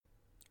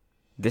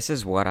This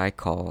is what I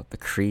call the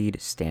KREED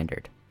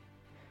standard.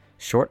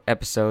 Short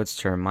episodes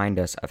to remind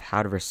us of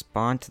how to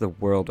respond to the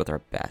world with our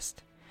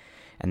best,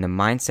 and the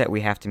mindset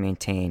we have to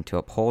maintain to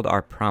uphold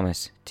our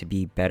promise to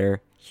be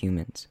better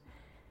humans.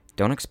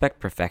 Don't expect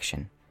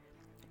perfection.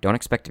 Don't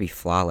expect to be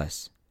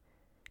flawless.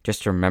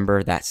 Just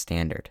remember that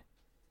standard.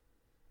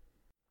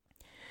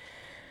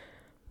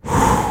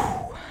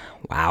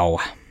 Wow.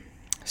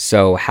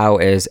 So how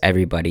is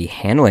everybody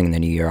handling the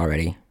new year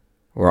already?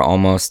 We're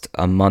almost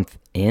a month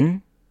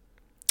in.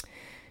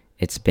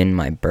 It's been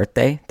my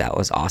birthday. That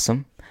was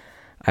awesome.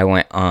 I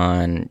went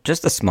on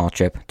just a small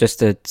trip,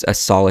 just a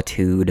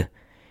solitude,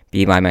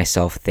 be by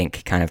myself,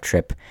 think kind of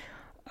trip.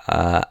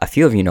 A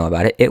few of you know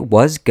about it. It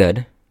was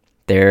good.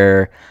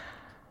 There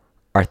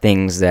are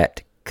things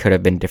that could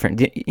have been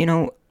different. You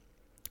know,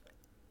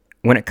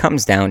 when it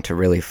comes down to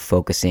really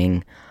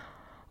focusing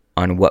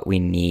on what we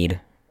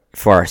need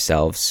for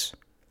ourselves,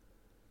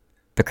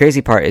 the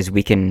crazy part is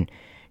we can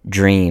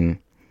dream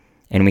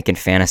and we can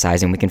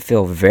fantasize and we can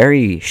feel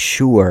very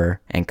sure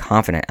and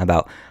confident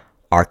about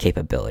our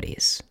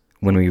capabilities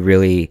when we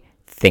really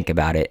think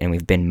about it and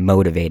we've been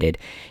motivated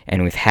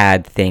and we've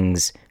had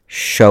things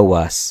show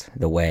us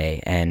the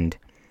way and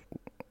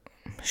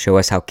show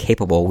us how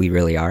capable we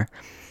really are.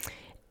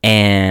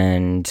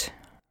 And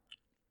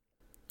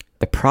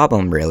the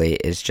problem really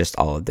is just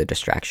all of the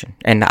distraction.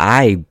 And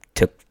I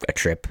took a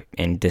trip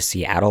into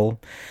Seattle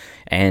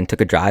and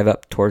took a drive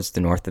up towards the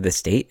north of the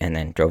state and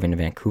then drove into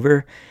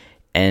Vancouver.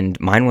 And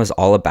mine was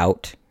all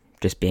about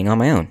just being on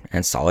my own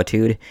and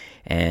solitude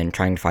and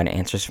trying to find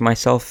answers for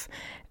myself.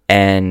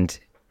 And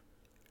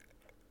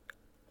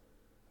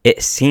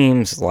it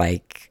seems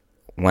like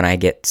when I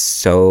get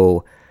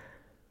so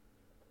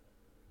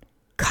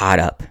caught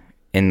up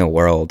in the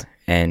world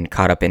and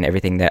caught up in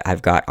everything that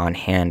I've got on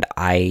hand,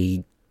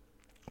 I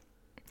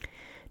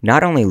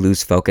not only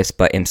lose focus,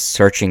 but am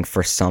searching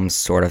for some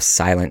sort of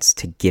silence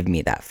to give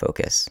me that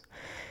focus,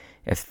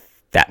 if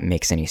that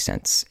makes any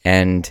sense.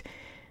 And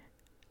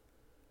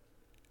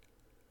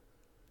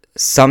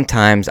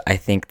sometimes I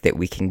think that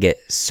we can get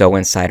so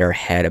inside our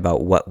head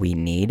about what we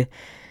need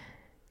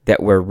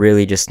that we're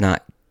really just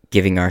not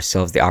giving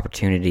ourselves the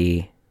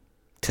opportunity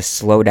to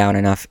slow down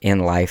enough in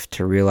life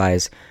to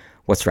realize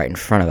what's right in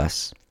front of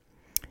us.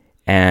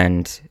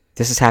 And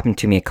this has happened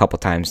to me a couple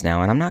times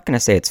now, and I'm not going to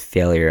say it's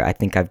failure. I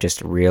think I've just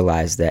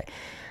realized that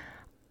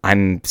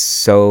I'm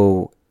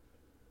so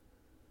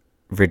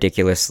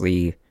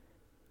ridiculously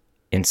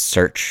in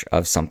search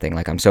of something.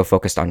 Like I'm so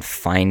focused on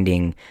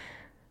finding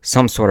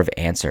some sort of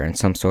answer and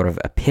some sort of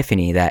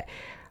epiphany that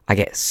I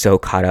get so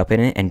caught up in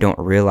it and don't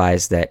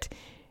realize that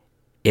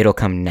it'll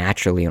come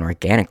naturally and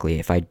organically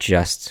if I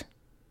just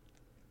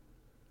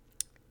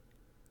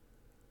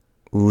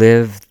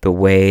live the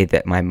way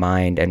that my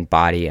mind and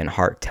body and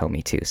heart tell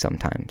me to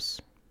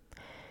sometimes.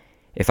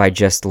 If I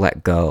just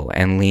let go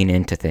and lean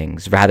into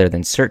things rather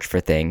than search for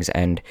things,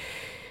 and,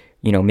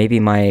 you know, maybe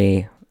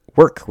my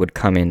work would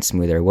come in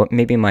smoother.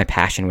 Maybe my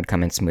passion would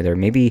come in smoother.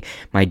 Maybe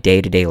my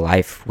day-to-day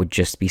life would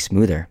just be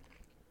smoother.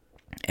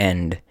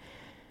 And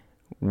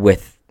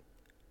with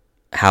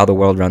how the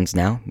world runs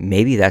now,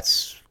 maybe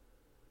that's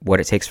what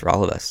it takes for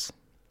all of us,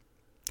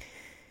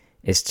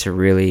 is to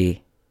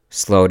really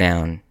slow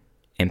down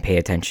and pay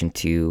attention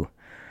to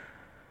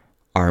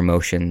our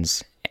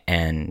emotions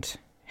and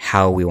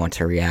how we want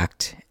to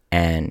react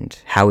and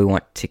how we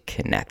want to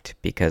connect.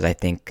 Because I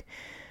think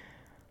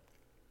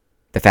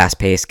the fast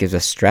pace gives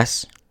us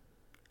stress,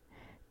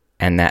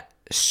 and that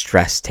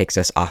stress takes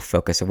us off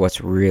focus of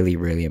what's really,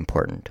 really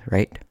important,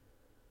 right?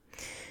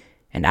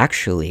 And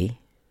actually,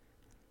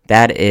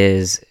 that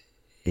is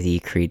the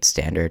KREED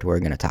standard we're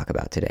going to talk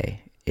about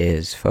today,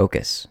 is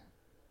focus.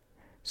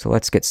 So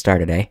let's get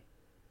started, eh?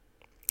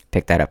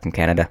 Pick that up from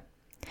Canada.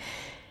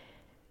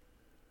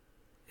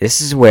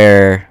 This is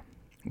where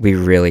we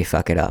really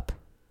fuck it up.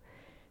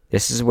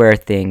 This is where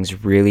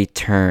things really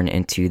turn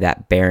into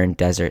that barren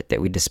desert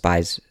that we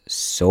despise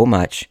so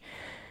much,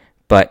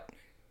 but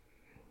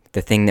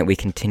the thing that we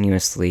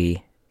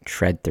continuously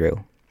tread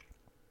through.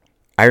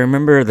 I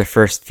remember the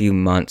first few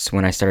months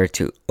when I started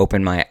to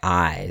open my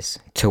eyes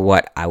to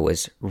what I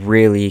was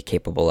really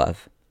capable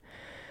of.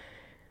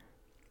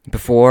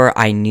 Before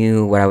I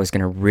knew what I was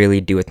going to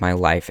really do with my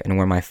life and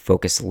where my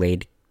focus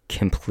laid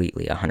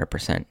completely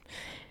 100%.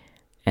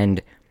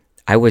 And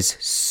I was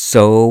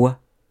so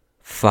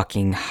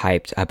fucking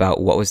hyped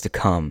about what was to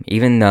come,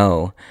 even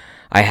though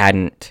I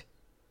hadn't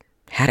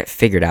had it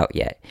figured out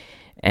yet.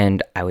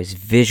 And I was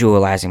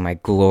visualizing my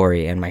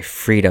glory and my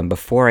freedom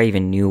before I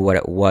even knew what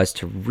it was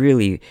to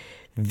really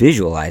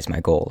visualize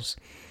my goals.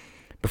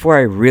 Before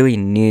I really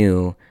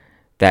knew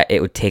that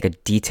it would take a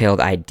detailed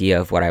idea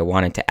of what I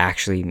wanted to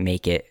actually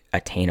make it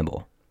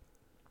attainable.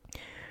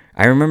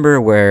 I remember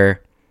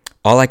where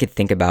all I could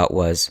think about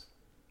was,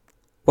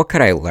 what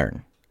could I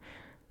learn?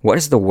 What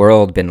has the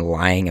world been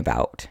lying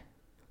about?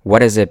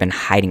 What has it been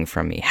hiding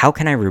from me? How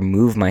can I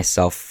remove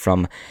myself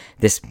from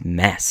this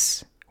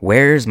mess?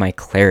 Where's my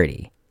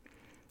clarity?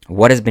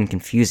 What has been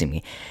confusing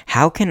me?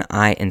 How can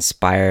I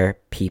inspire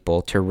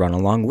people to run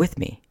along with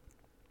me?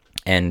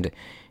 And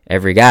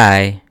Every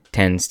guy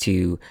tends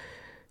to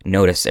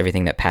notice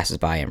everything that passes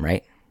by him,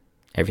 right?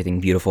 Everything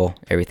beautiful,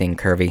 everything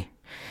curvy.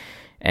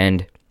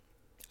 And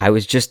I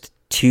was just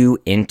too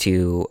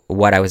into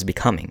what I was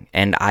becoming.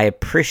 And I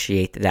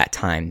appreciate that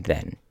time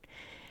then.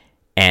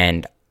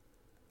 And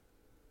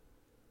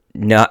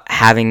not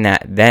having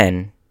that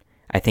then,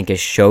 I think, has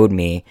showed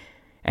me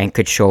and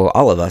could show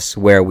all of us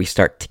where we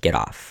start to get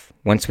off.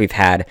 Once we've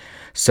had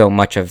so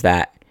much of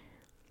that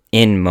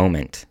in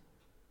moment,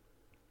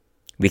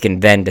 we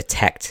can then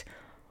detect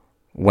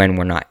when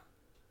we're not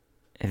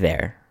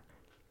there.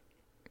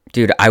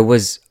 Dude, I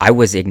was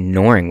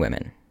ignoring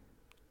women.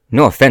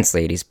 No offense,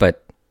 ladies,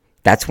 but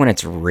that's when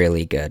it's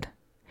really good.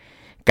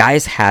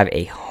 Guys have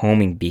a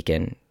homing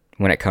beacon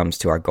when it comes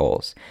to our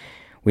goals.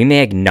 We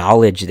may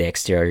acknowledge the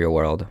exterior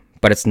world,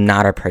 but it's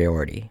not our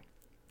priority.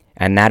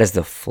 And that is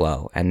the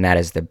flow, and that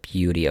is the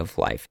beauty of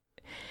life.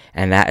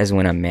 And that is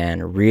when a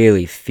man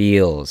really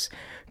feels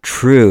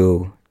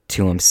true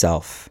to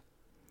himself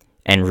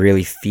and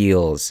really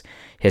feels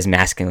his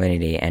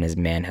masculinity and his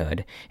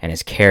manhood and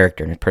his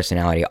character and his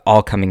personality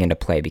all coming into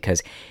play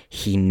because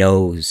he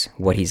knows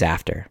what he's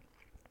after.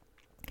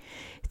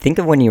 Think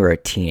of when you were a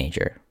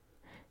teenager.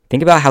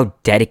 Think about how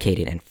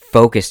dedicated and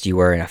focused you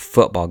were in a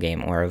football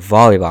game or a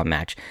volleyball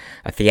match,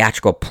 a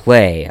theatrical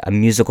play, a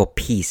musical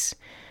piece.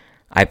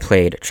 I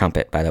played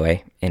trumpet, by the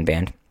way, in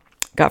band.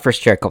 Got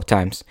first chair a couple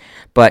times.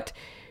 But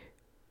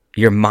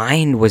your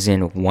mind was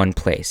in one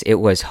place. It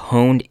was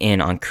honed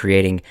in on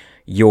creating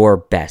your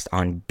best,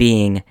 on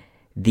being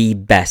the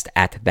best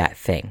at that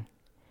thing.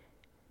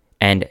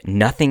 And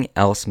nothing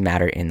else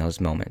mattered in those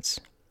moments.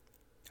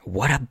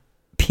 What a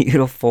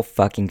beautiful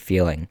fucking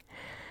feeling.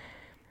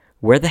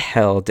 Where the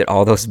hell did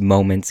all those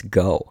moments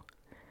go?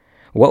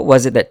 What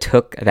was it that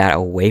took that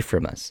away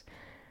from us?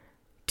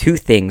 Two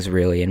things,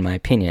 really, in my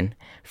opinion.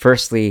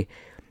 Firstly,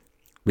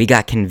 we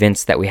got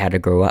convinced that we had to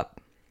grow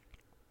up,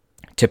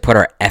 to put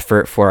our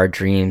effort for our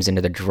dreams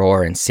into the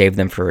drawer and save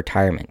them for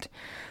retirement.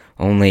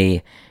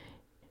 Only,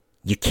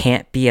 you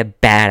can't be a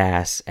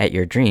badass at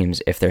your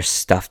dreams if they're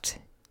stuffed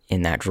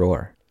in that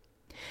drawer.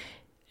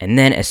 And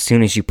then as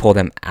soon as you pull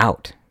them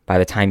out, by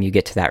the time you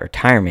get to that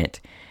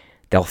retirement,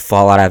 they'll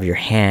fall out of your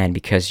hand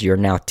because you're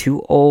now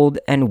too old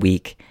and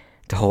weak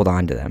to hold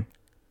on to them.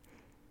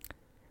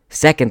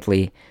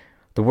 Secondly,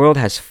 the world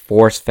has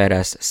force-fed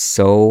us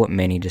so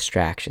many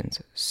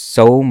distractions,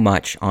 so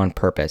much on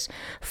purpose.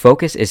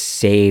 Focus is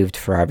saved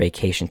for our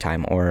vacation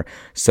time, or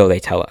so they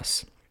tell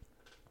us.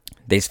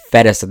 They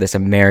fed us this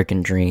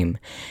American dream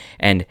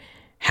and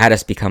had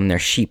us become their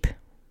sheep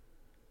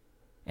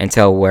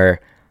until we're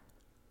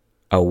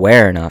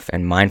aware enough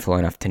and mindful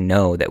enough to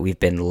know that we've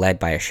been led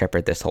by a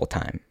shepherd this whole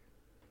time.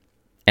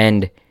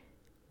 And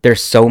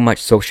there's so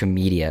much social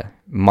media,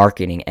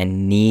 marketing,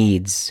 and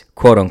needs,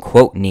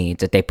 quote-unquote needs,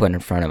 that they put in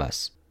front of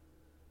us.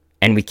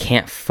 And we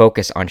can't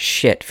focus on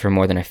shit for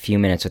more than a few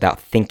minutes without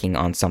thinking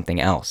on something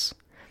else.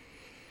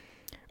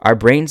 Our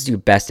brains do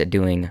best at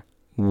doing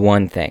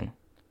one thing.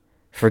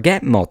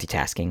 Forget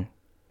multitasking.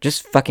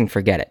 Just fucking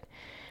forget it.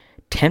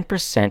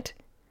 10%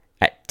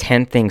 at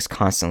 10 things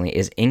constantly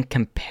is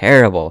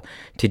incomparable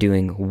to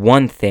doing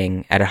one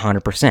thing at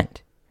 100%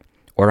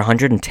 or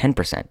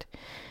 110%.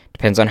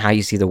 Depends on how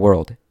you see the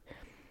world.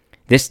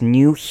 This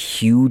new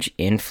huge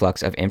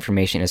influx of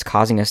information is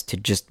causing us to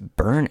just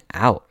burn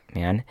out,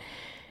 man.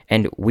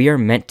 And we are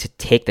meant to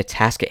take the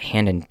task at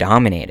hand and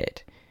dominate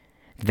it.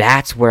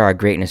 That's where our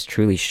greatness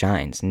truly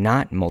shines,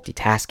 not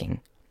multitasking.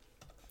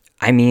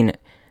 I mean,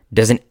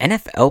 does an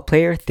NFL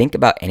player think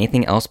about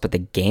anything else but the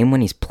game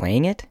when he's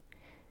playing it?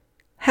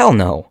 Hell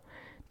no.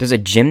 Does a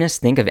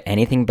gymnast think of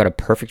anything but a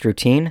perfect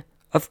routine?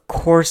 Of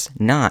course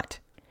not.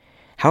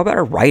 How about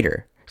a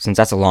writer, since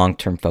that's a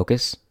long-term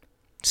focus?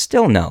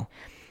 Still no.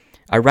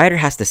 A writer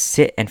has to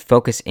sit and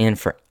focus in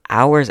for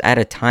hours at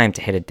a time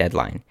to hit a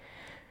deadline.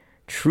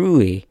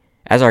 Truly,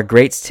 as our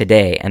greats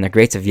today and the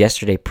greats of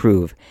yesterday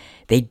prove,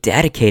 they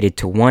dedicated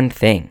to one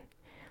thing.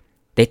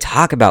 They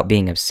talk about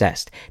being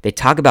obsessed. They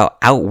talk about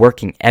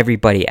outworking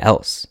everybody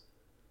else.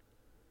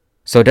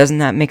 So doesn't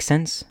that make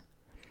sense?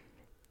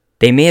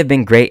 They may have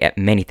been great at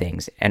many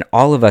things, and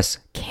all of us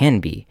can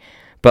be,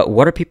 but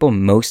what are people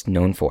most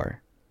known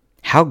for?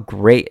 How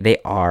great they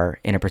are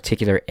in a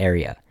particular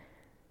area.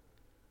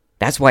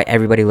 That's why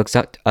everybody looks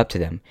up to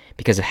them,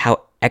 because of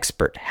how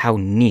expert, how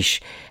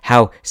niche,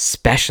 how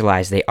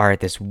specialized they are at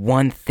this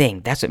one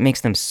thing. That's what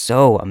makes them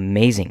so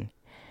amazing.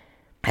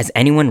 Has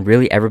anyone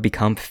really ever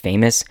become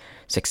famous,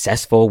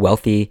 successful,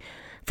 wealthy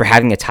for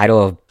having a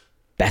title of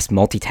best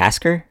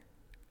multitasker?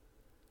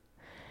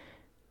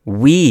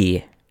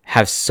 We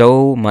have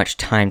so much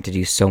time to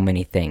do so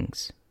many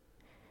things,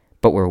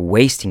 but we're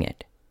wasting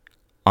it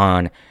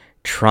on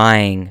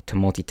trying to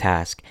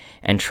multitask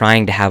and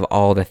trying to have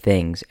all the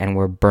things, and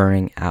we're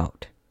burning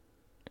out.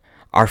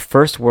 Our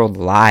first world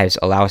lives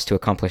allow us to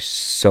accomplish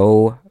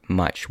so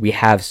much. We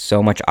have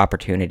so much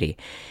opportunity,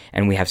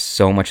 and we have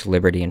so much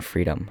liberty and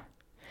freedom.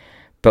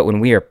 But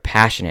when we are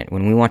passionate,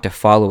 when we want to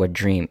follow a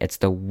dream, it's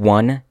the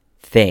one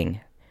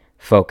thing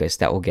focus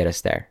that will get us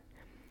there.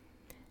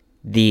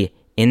 The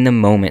in the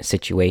moment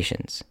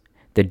situations,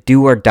 the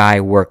do or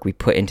die work we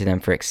put into them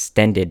for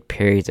extended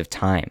periods of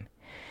time.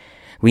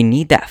 We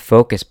need that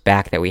focus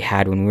back that we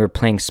had when we were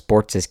playing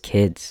sports as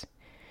kids.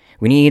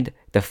 We need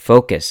the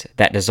focus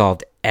that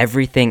dissolved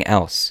everything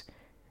else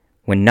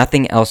when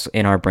nothing else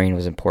in our brain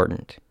was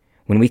important,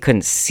 when we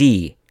couldn't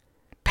see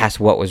past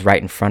what was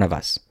right in front of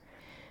us.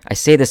 I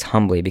say this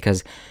humbly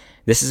because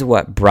this is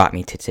what brought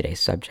me to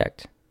today's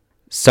subject.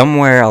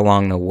 Somewhere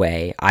along the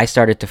way, I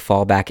started to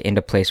fall back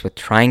into place with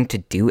trying to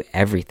do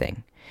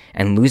everything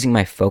and losing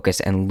my focus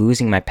and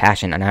losing my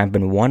passion, and I've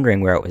been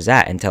wondering where it was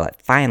at until it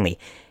finally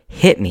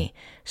hit me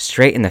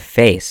straight in the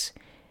face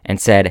and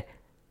said,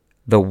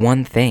 the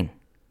one thing.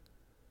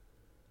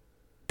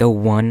 The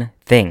one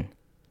thing.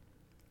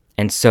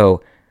 And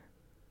so,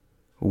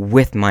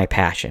 with my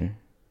passion,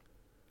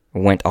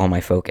 went all my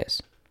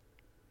focus.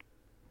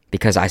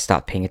 Because I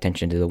stopped paying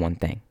attention to the one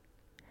thing.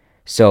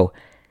 So,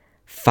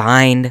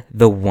 find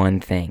the one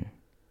thing.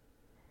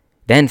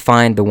 Then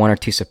find the one or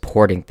two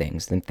supporting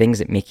things, the things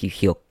that make you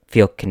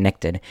feel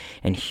connected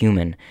and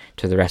human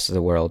to the rest of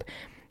the world,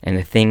 and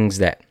the things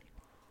that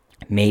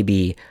may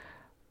be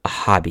a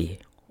hobby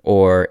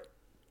or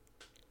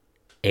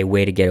a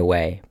way to get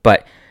away.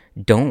 But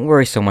don't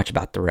worry so much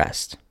about the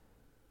rest.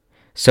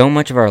 So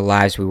much of our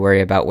lives we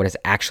worry about what is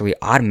actually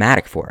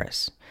automatic for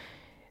us.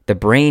 The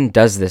brain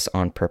does this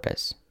on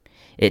purpose.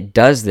 It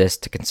does this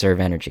to conserve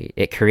energy.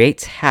 It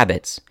creates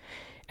habits,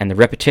 and the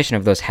repetition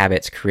of those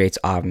habits creates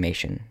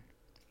automation.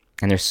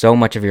 And there's so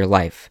much of your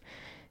life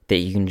that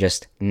you can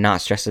just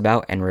not stress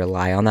about and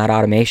rely on that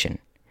automation.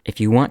 If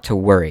you want to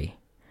worry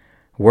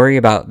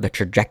about the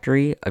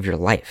trajectory of your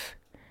life.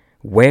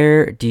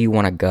 Where do you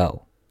want to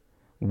go?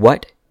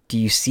 What do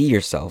you see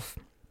yourself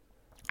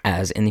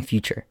as in the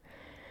future?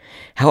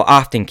 How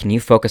often can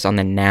you focus on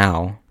the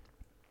now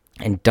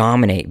and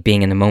dominate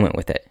being in the moment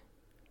with it?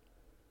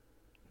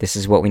 This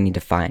is what we need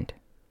to find.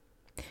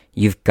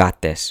 You've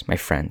got this, my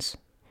friends.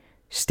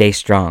 Stay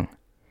strong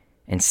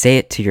and say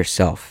it to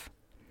yourself.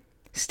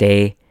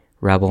 Stay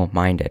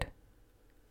rebel-minded.